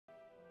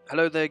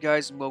Hello there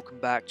guys and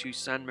welcome back to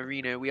San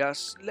Marino. We are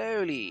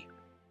slowly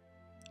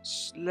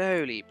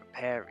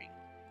preparing.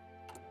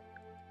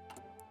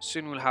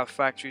 Soon we'll have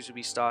factories will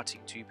be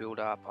starting to build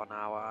up on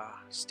our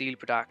steel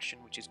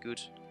production, which is good.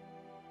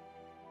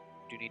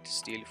 We do need to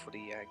steel for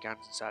the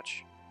guns and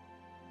such.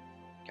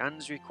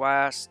 Guns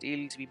require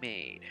steel to be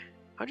made.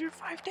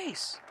 105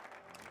 days?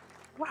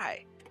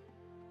 Why?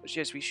 But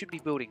yes, we should be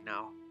building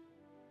now.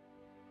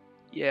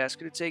 Yeah, it's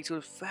going to take till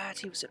the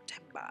 30th of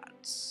September.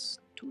 It's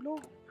too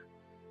long.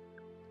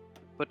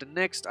 But the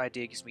next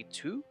idea gives me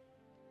 2.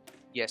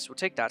 Yes, we'll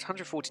take that.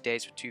 140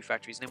 days for 2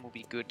 factories, and then we'll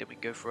be good. Then we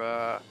go for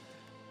a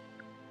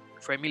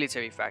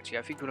military factory.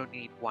 I think we'll only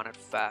need 1 at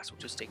first. We'll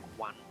just take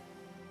 1.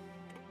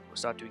 We'll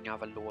start doing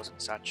other laws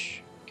and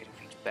such, getting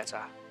things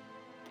better.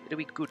 It'll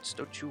be good,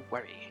 don't you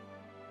worry.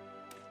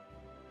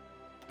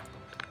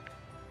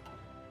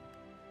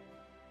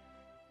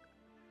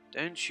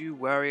 Don't you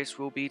worry, it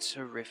will be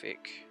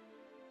terrific.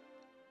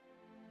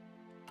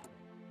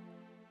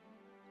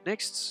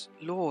 Next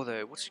law,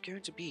 though, what's it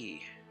going to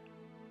be?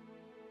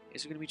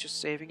 Is it going to be just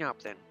saving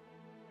up then?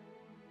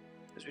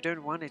 Because we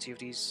don't want any of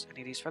these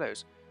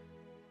fellows.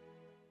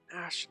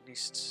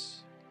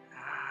 Nationalists.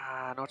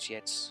 Ah, not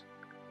yet.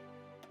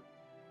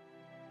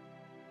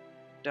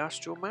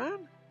 Industrial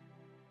man?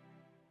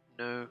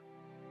 No.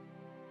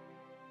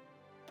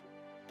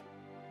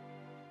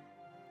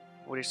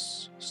 All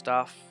this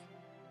stuff?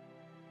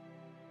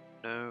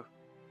 No.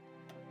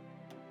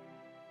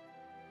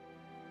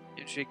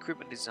 Infantry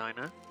equipment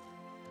designer?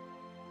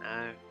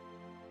 No.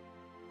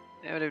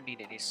 No, I don't need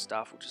any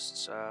stuff. We'll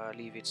just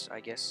leave it, I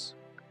guess.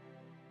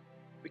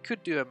 We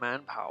could do a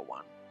manpower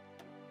one.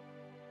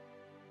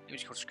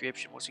 Image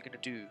conscription. What's he gonna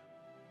do?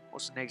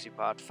 What's the negative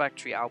part?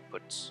 Factory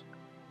output.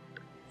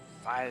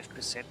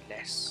 5%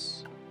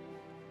 less.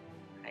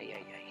 Ay,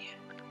 ay, ay.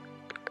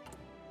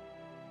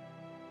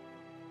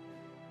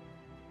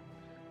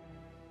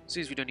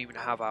 Since we don't even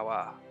have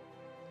our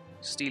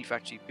steel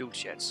factory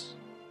built yet,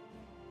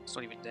 it's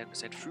not even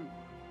 10% through.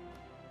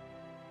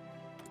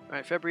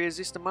 Alright, February, is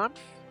this the month?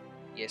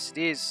 Yes, it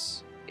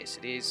is. Yes,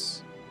 it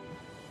is.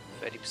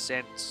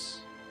 30%.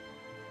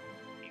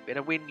 You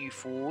better win, you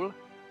fool.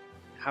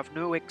 Have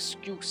no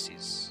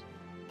excuses.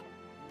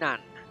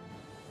 None.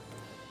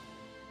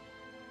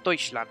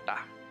 Deutschlander.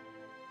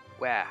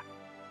 Where?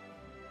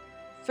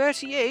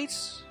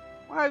 38?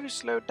 Why have you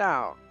slowed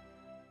down?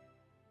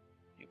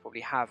 You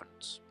probably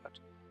haven't, but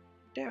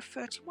they're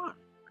 31.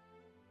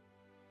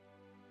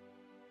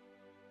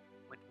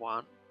 Went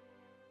 1.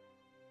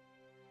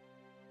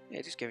 Yeah,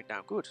 it is going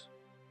down good.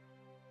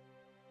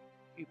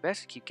 You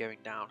better keep going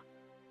down.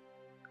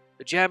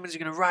 The Germans are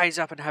going to rise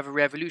up and have a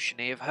revolution.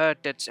 They have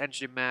heard that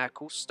Angela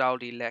Merkel stole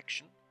the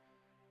election.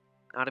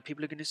 Now the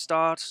people are going to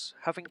start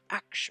having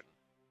action.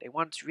 They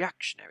want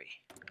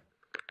reactionary.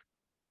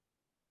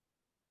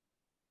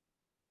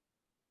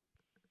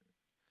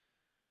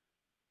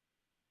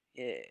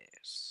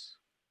 Yes.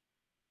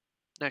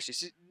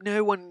 Nationalists.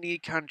 No one in the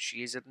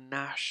country is a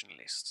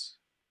nationalist.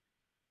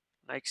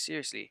 Like,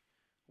 seriously.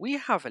 We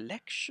have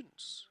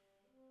elections.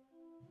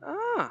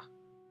 Ah.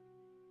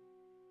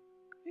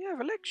 We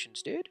have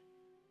elections, dude.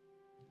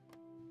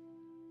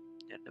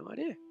 I had no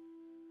idea.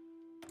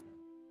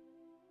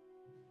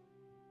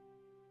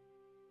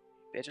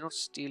 Better not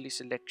steal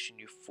this election,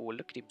 you fool.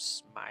 Look at him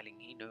smiling.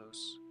 He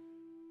knows.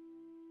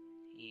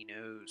 He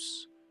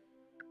knows.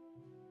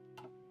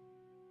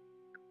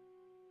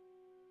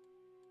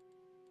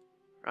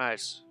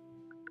 Right.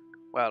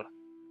 Well.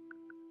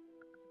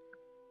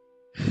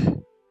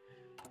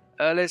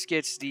 Let's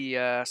get the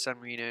San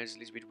Marinos a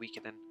little bit weaker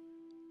then.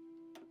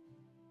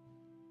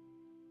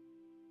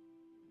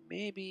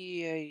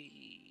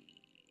 Maybe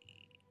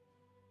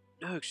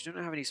no, because we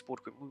don't have any support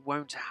equipment. We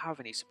won't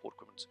have any support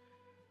equipment.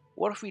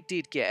 What if we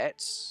did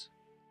get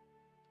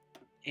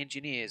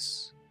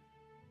engineers?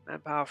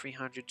 Manpower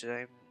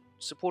 300.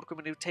 Support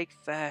equipment, it would take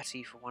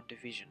 30 for 1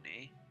 division,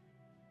 eh?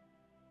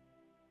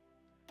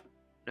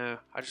 No,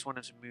 I just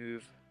wanted to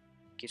move.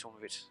 Get on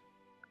with it.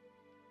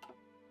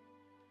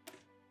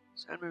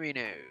 San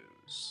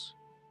Marinos.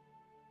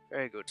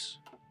 Very good.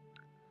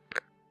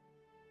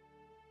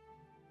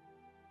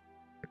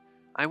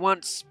 I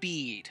want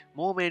speed.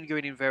 More men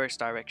going in various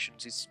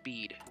directions is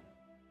speed.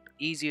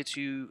 Easier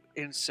to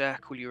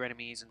encircle your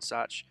enemies and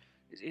such.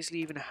 Does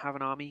Italy even have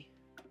an army?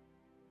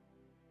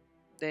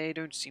 They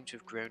don't seem to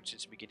have grown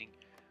since the beginning.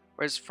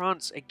 Whereas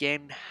France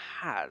again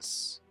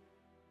has.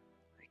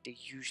 Like they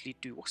usually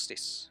do. What's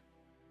this?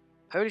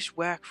 Polish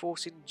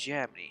workforce in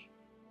Germany.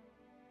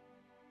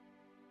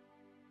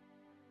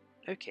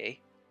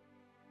 Okay.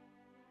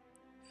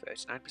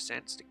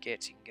 39% to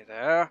getting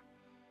there.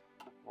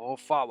 More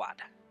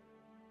forward.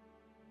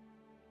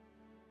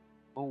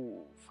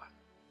 Move.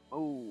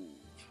 Move.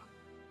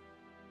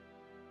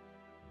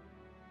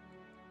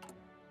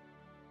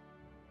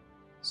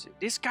 So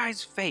this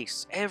guy's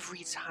face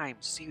every time,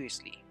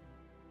 seriously.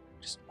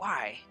 Just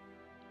why?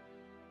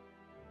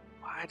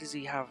 Why does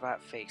he have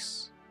that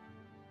face?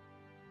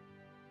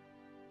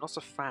 Not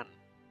a fan.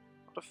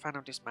 Not a fan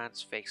of this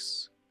man's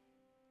face.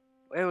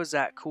 Where was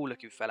that cool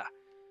looking fella?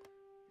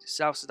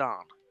 South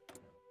Sudan.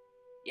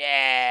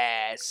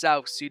 Yeah,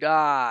 South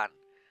Sudan.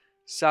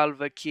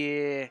 Salva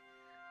Kiir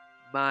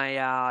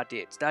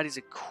Mayardit. That is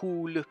a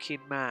cool looking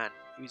man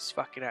who's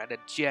fucking out the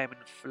German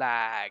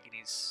flag in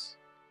his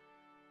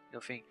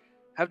thing.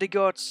 Have they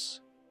got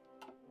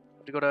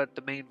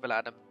the main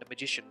villain, the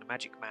magician, the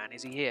magic man?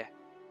 Is he here?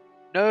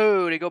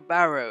 No, they got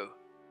Barrow.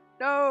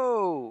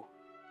 No,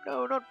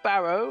 no, not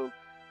Barrow.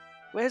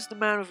 Where's the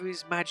man with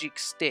his magic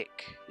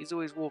stick? He's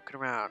always walking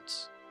around.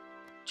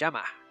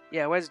 Jammer.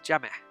 Yeah, where's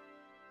Jammer?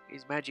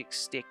 His magic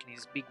stick and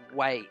his big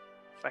white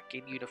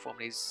fucking uniform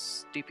and his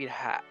stupid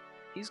hat.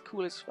 He's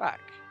cool as fuck.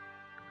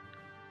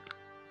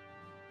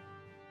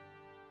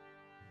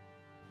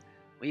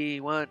 We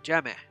want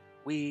Jammer.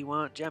 We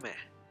want Jammer.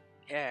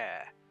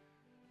 Yeah.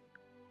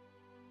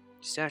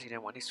 Certainly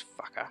don't want this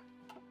fucker.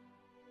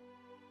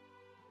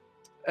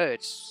 Oh,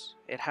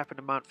 it happened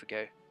a month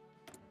ago.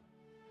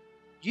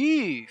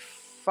 You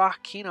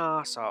fucking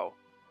arsehole.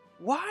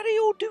 Why are they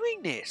all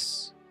doing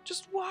this?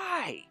 Just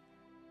why?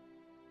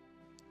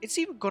 It's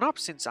even gone up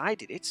since I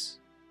did it.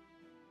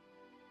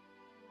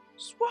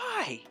 Just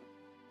why?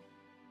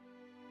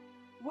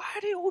 Why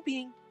are they all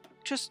being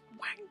just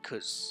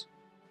wankers?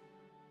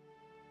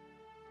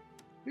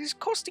 This is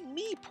costing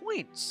me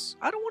points.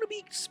 I don't want to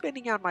be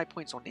spending out my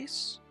points on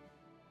this.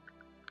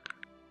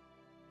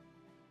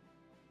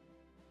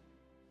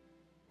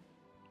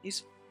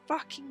 These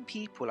fucking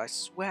people, I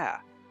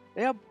swear.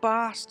 They are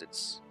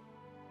bastards.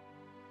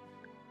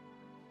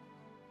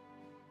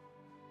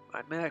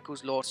 Right,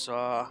 Miracle's lots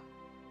are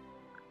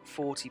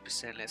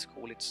 40%, let's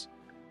call it.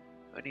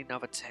 Only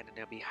another 10 and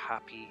they'll be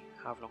happy,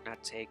 however long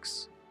that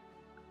takes.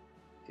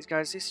 These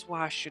guys, this is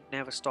why I should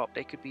never stop.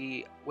 They could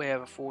be way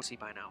over 40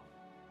 by now.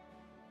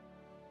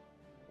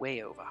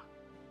 Way over.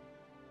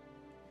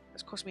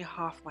 That's cost me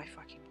half my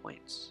fucking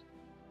points.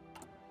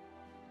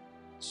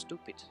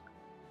 Stupid.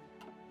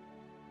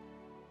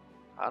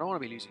 I don't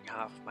want to be losing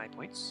half my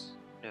points.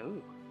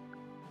 No.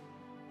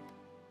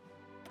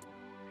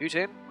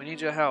 Putin, we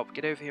need your help.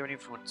 Get over here and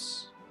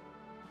influence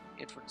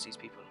these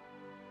people.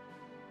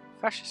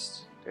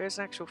 Fascist. There is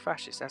an actual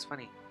fascist. That's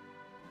funny.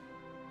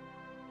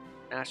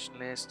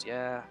 Nationalist,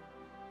 yeah.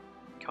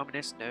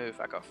 Communist, no.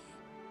 Fuck off.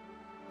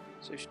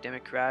 Social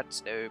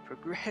Democrats, no.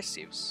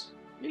 Progressives.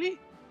 Really?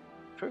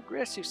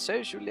 Progressive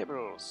social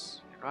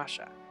liberals in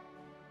Russia.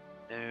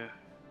 No.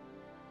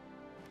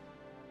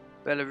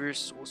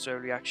 Belarus, also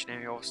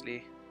reactionary,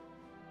 obviously.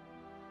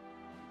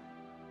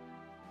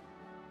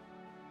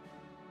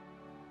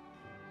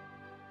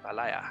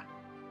 Valaya.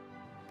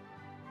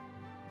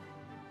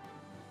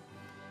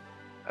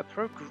 A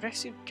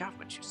progressive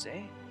government, you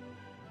say?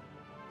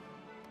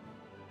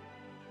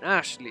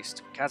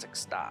 Nationalist of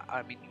Kazakhstan,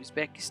 I mean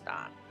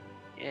Uzbekistan.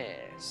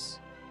 Yes.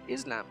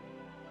 Islam.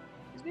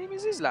 His name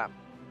is Islam.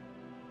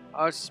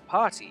 Oh, it's his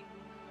party.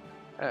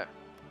 Oh.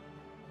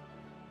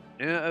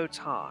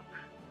 Nur-Otan.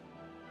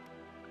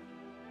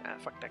 Ah,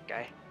 fuck that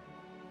guy.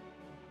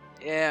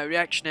 Yeah,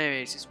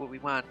 reactionaries is what we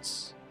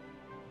want.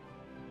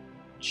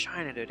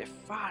 China, though, they're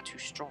far too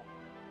strong.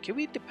 Can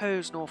we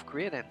depose North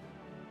Korea then?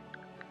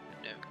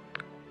 No.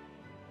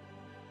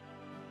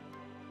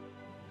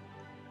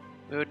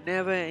 We would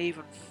never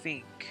even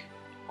think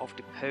of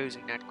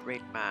deposing that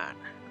great man.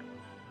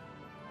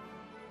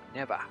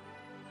 Never.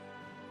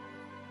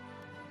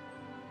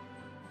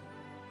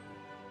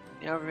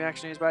 The other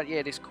reactionaries about,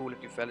 yeah, this cool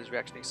looking fella's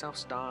reactionary. South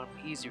Sudan,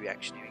 easy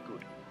reactionary,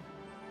 good.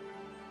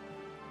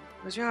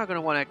 Because we are going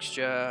to want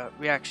extra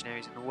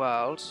reactionaries in the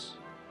world.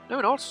 No,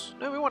 we're not.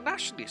 No, we want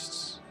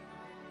nationalists.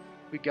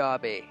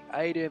 Mugabe.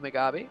 How you doing,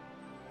 Mugabe?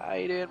 How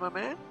you doing, my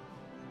man?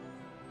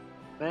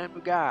 Man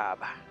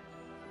Mugabe.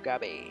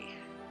 Mugabe.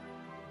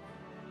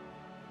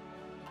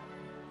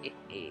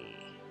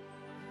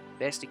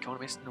 Best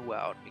economist in the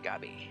world,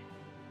 Mugabe.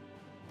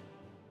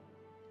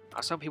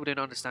 Now, some people don't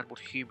understand what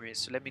humor is,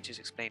 so let me just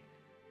explain.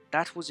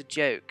 That was a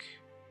joke.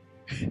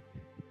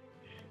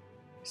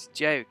 It's a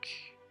joke.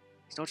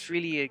 He's not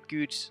really a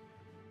good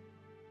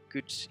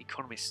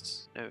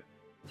economist, no.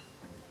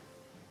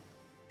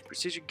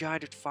 Precision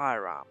guided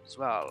firearm as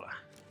well.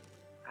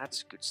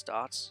 That's a good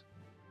start.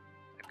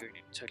 I'm going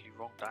in a totally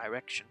wrong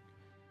direction.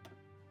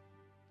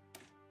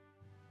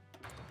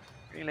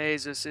 Green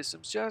laser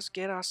systems, just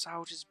get our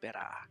soldiers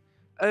better.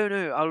 Oh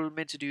no, I was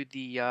meant to do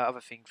the other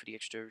thing for the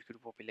extra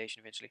recruit population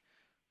eventually.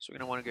 So we're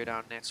going to want to go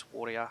down that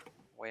warrior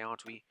way,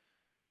 aren't we?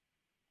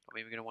 I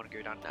mean, we're going to want to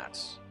go down that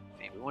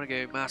thing. We want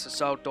to go mass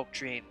assault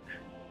doctrine.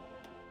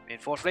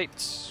 Reinforced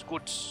fleets,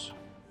 good.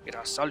 Get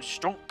our soldiers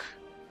strong.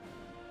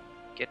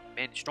 Get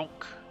men strong.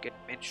 Get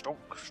men strong.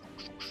 Strong,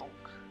 strong, strong.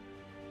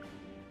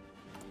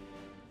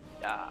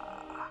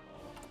 Yeah.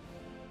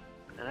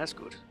 And that's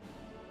good.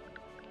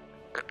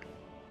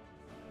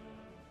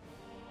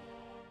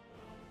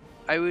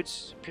 I would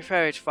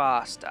prefer it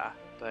faster,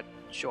 but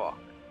sure.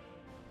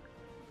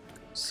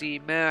 See,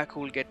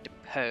 Miracle will get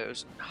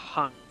deposed and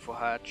hung for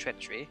her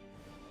treachery.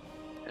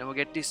 And we'll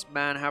get this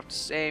man have the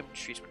same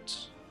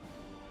treatment.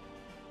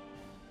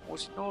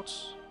 Was it not?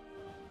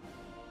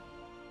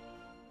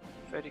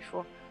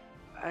 34?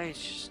 I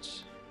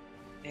just...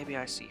 Maybe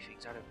I see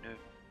things, I don't know.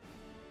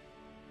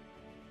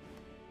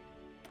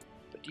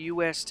 But the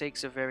US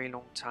takes a very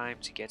long time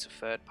to get a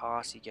third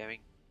party going.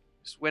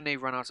 So when they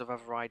run out of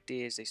other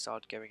ideas, they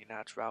start going in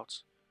that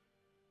route.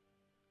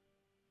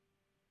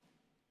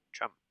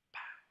 Trump.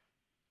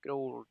 Good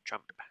old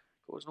Trump.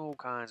 Causing all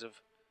kinds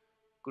of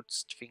good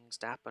things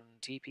to happen.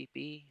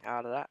 TPP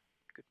out of that.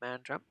 Good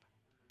man, Trump.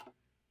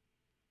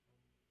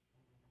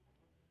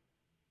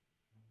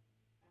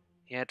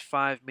 He had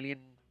 5 million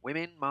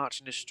women march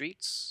in the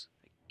streets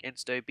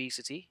against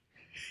obesity.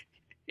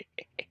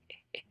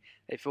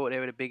 They thought they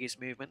were the biggest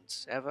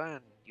movement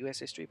ever in US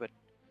history, but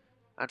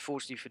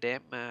unfortunately for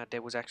them,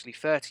 there was actually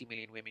 30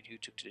 million women who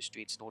took to the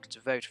streets in order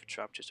to vote for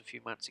Trump just a few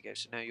months ago.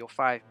 So no, your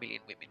 5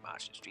 million women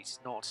marching in the streets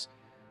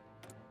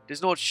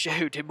does not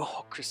show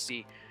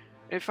democracy.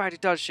 In fact,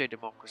 it does show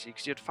democracy,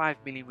 because you had 5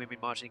 million women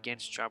marching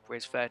against Trump,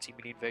 whereas 30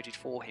 million voted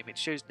for him. It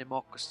shows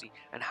democracy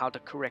and how the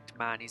correct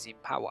man is in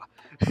power.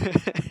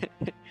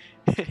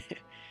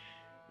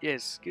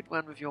 Yes, good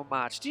one with your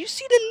march. Do you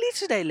see the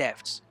litter they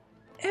left?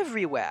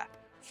 Everywhere.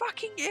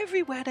 Fucking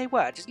everywhere they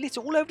were. Just litter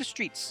all over the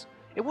streets.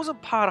 It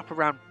wasn't piled up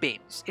around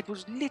bins. It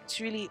was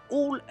literally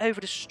all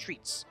over the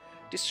streets.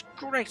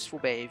 Disgraceful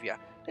behaviour.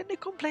 Then they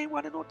complain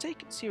why they're not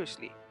taken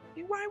seriously. I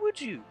mean, why would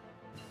you?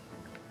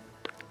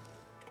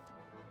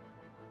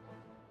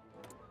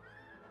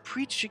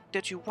 Preaching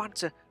that you want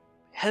to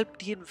help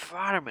the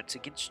environment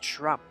against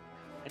Trump,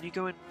 and you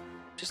go and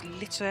just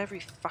litter every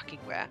fucking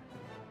where.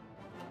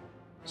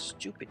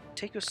 Stupid.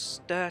 Take your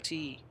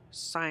sturdy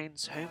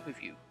signs home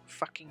with you.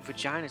 Fucking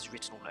vagina's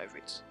written all over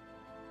it.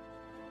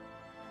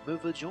 My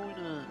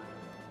vagina.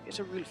 It's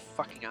a real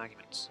fucking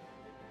argument.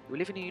 You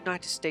live in the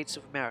United States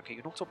of America.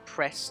 You're not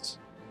oppressed.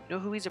 You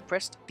know who is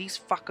oppressed? These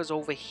fuckers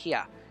over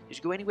here. Did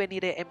you go anywhere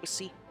near their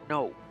embassy?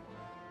 No.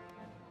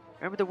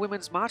 Remember the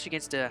women's march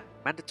against the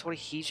mandatory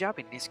hijab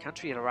in this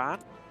country, Iran?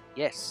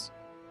 Yes.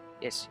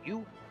 Yes,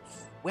 you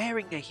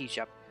wearing a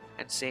hijab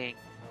and saying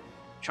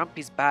Trump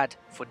is bad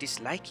for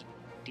disliking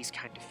these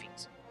kind of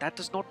things. That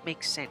does not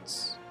make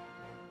sense.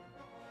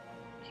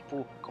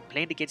 People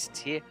complained against it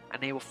here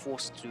and they were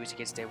forced to do it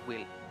against their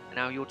will. And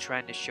now you're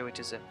trying to show it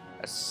as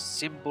a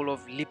symbol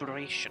of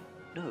liberation.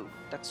 No,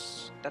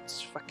 that's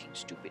fucking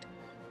stupid.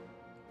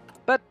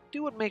 But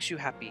do what makes you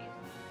happy.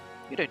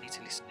 You don't need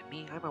to listen to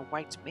me. I'm a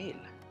white male.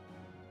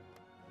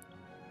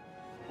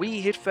 We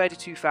hit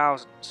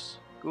 32,000.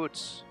 Good.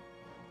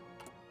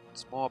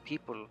 It's more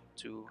people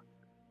to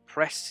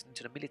press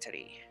into the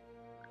military,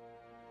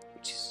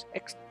 which is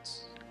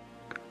excellent.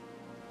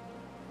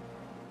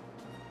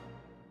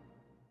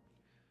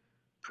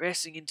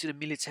 Pressing into the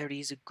military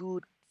is a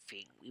good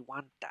thing. We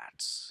want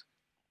that.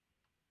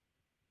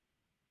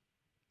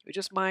 We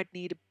just might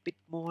need a bit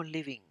more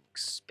living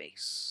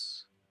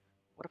space.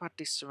 What about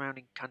this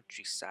surrounding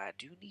countryside?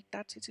 Do you need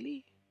that,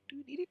 Italy? Do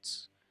you need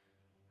it?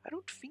 I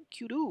don't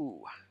think you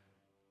do.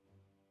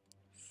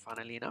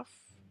 Funnily enough,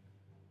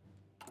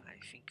 I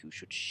think you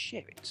should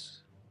share it.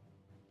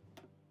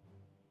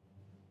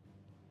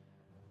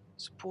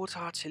 Support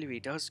artillery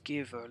does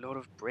give a lot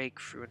of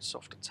breakthrough and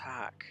soft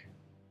attack.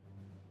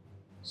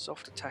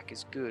 Soft attack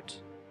is good.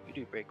 You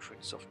do breakthrough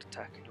and soft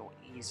attack and you're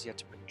easier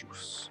to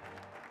produce.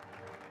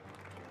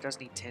 It does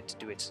need 10 to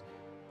do it.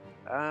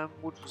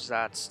 What was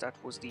that? That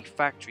was the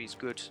factory is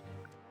good.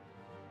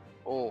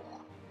 Oh.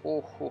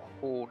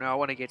 Now I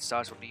want to get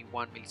started on the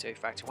one military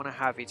factory. I want to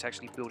have it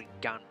actually building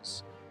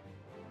guns.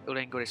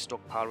 Building got a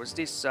stockpile. Was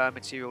this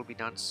material will be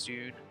done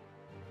soon?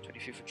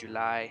 25th of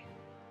July.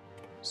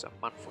 It's a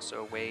month or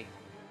so away.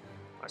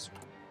 That's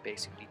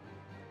basically...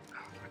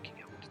 Oh, fucking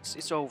hell.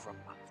 It's over a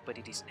month, but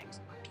it is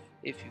next month.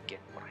 If you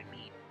get what I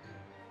mean.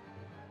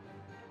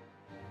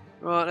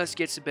 Right, let's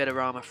get some better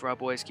armor for our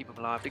boys. Keep them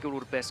alive. They got all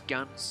the best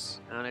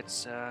guns. And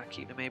let's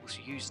keep them able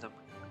to use them.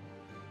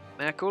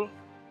 Merkel,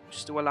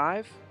 still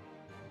alive?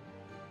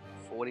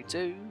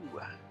 42.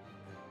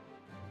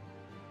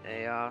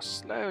 They are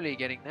slowly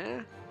getting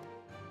there.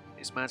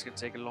 This man's going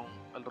to take a lot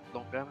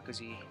longer because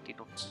he did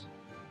not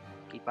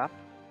keep up.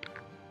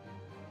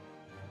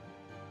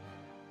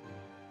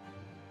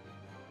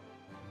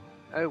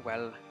 Oh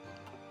well.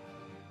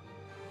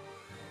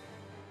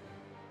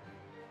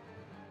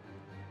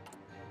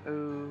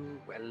 Oh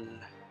well.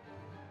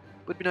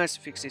 Would be nice to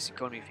fix this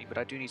economy thing, but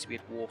I do need to be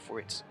at war for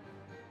it.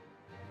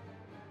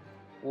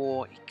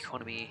 War,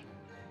 economy.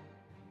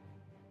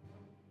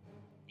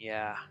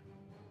 Yeah.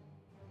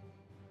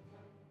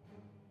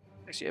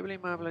 Actually, Early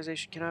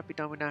mobilization cannot be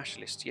done with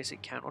nationalists. Yes,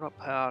 it can. What about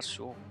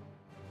partial?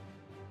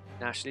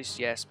 Nationalists,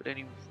 yes, but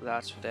only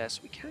that's for there.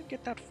 So we can't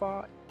get that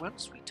far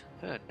once we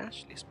turn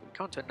nationalist. But we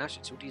can't turn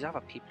nationalist until these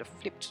other people have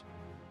flipped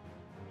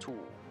to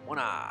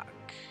monarch.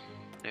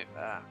 No,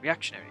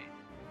 reactionary.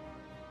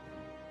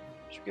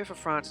 Should we go for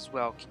France as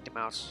well? Kick them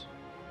out.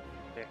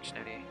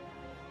 Reactionary.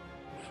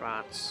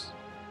 France.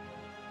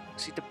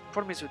 See, the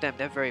problem is with them,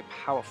 they're very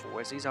powerful,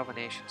 whereas these other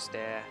nations,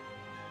 they're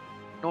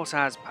not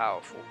as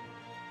powerful.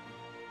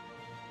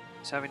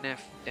 So having them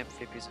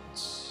flip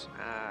isn't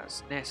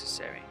as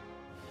necessary.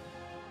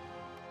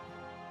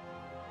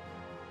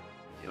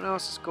 Anyone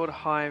else has got a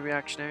high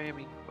reactionary? I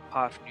mean,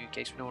 apart from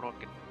UK, so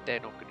they're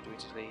not going to do it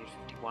today at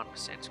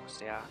 51% because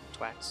they are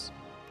twats.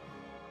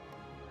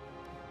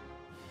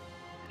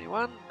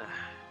 Anyone?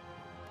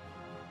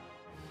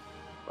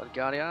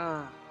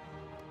 Bulgaria?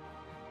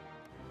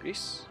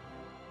 Greece?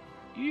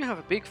 You have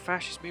a big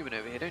fascist movement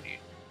over here, don't you?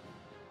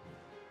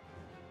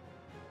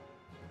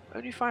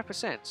 Only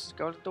 5%.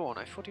 Golden Dawn.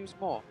 I thought it was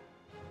more.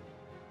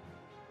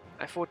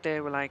 I thought they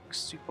were like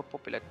super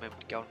popular at the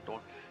moment, Golden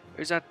Dawn.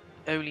 Or is that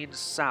only in the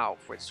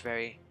south where it's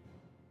very,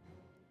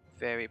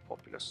 very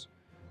populous?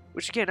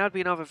 Which again, that'd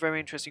be another very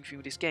interesting thing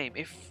with this game.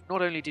 If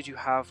not only did you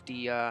have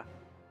the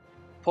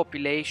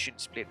population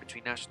split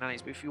between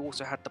nationalities, but if you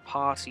also had the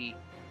party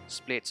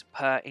split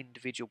per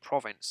individual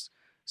province.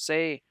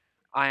 Say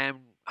I am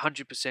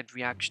 100%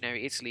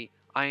 reactionary Italy,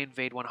 I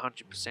invade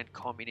 100%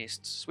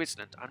 communist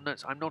Switzerland. I'm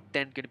not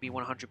then going to be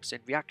 100%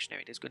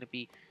 reactionary. There's going to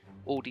be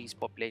all these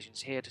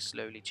populations here to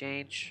slowly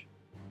change.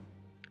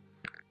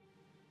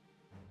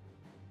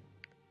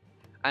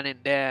 And in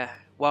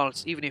there,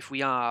 whilst even if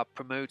we are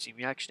promoting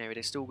reactionary,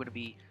 they're still going to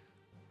be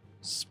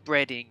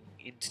spreading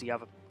into the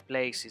other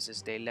places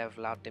as they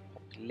level out their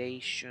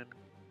population.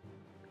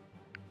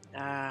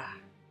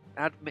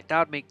 That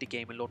would make the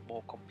game a lot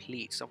more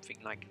complete, something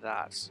like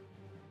that.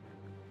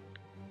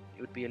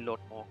 It would be a lot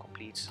more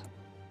complete.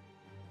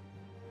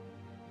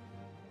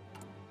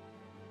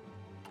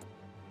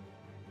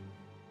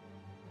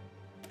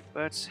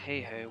 But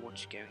hey ho,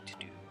 what you going to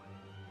do?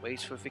 Wait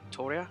for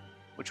Victoria,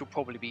 which will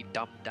probably be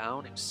dumbed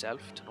down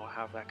himself to not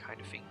have that kind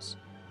of things.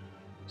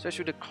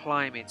 Especially with the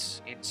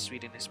climate in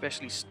Sweden,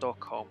 especially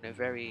Stockholm, they're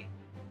very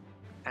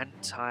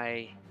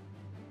anti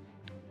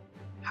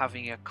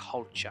having a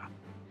culture.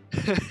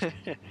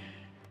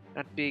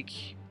 That big...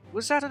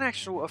 Was that an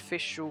actual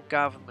official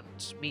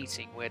government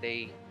meeting where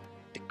they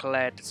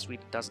declared that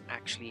Sweden doesn't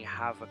actually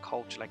have a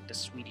culture, like the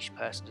Swedish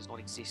person does not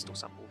exist or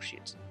some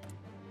bullshit?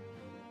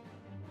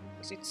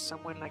 Was it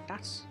somewhere like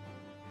that?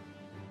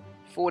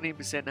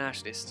 14%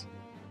 nationalist.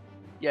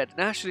 Yeah, the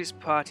Nationalist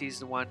Party is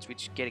the ones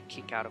which get a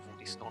kick out of all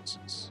this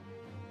nonsense.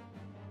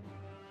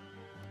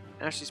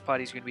 The Nationalist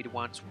Party is going to be the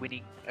ones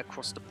winning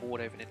across the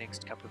board over the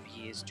next couple of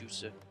years due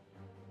to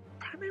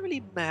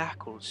primarily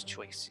Merkel's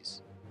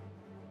choices.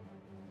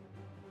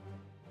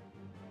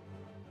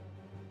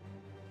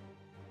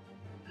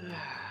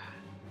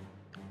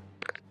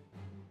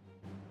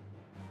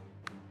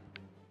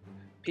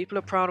 People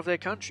are proud of their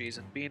countries,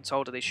 and being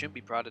told that they shouldn't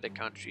be proud of their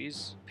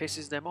countries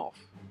pisses them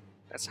off.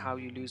 That's how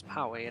you lose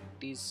power, and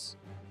these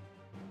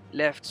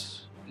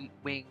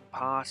left-wing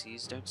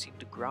parties don't seem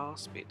to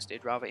grasp it.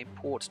 They'd rather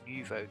import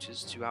new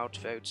voters to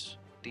outvote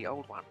the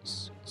old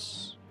ones.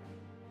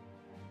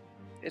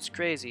 It's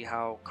crazy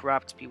how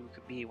corrupt people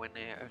can be when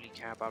they only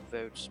care about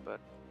votes, but...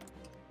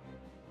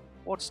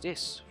 What's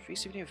this? 3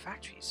 civilian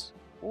factories?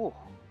 Oh,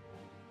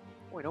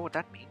 I know what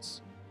that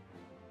means.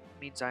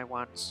 It means I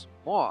want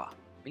more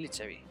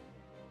military,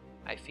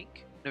 I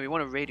think. No, we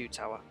want a radio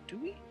tower. Do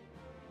we?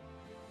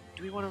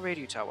 Do we want a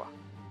radio tower?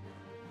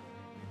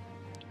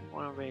 Do we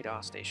want a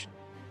radar station?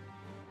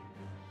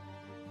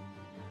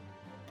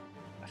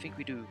 I think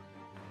we do.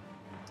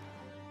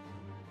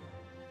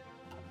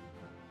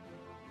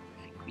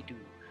 I think we do.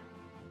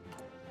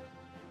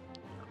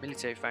 Our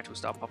military factory will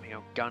start popping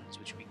out guns,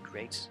 which would be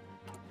great.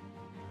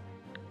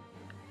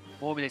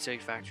 More military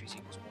factories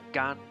equals more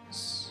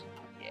guns.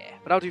 Yeah,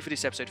 but that'll do for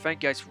this episode.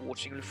 Thank you guys for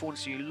watching. I look forward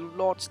to seeing you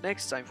lots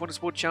next time. If you want to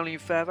support the channel even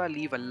further,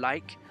 leave a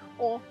like,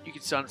 or you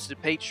can sign up to the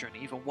Patreon.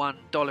 Even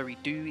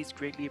 $1 do is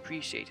greatly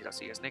appreciated. I'll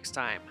see you guys next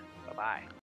time. Bye bye.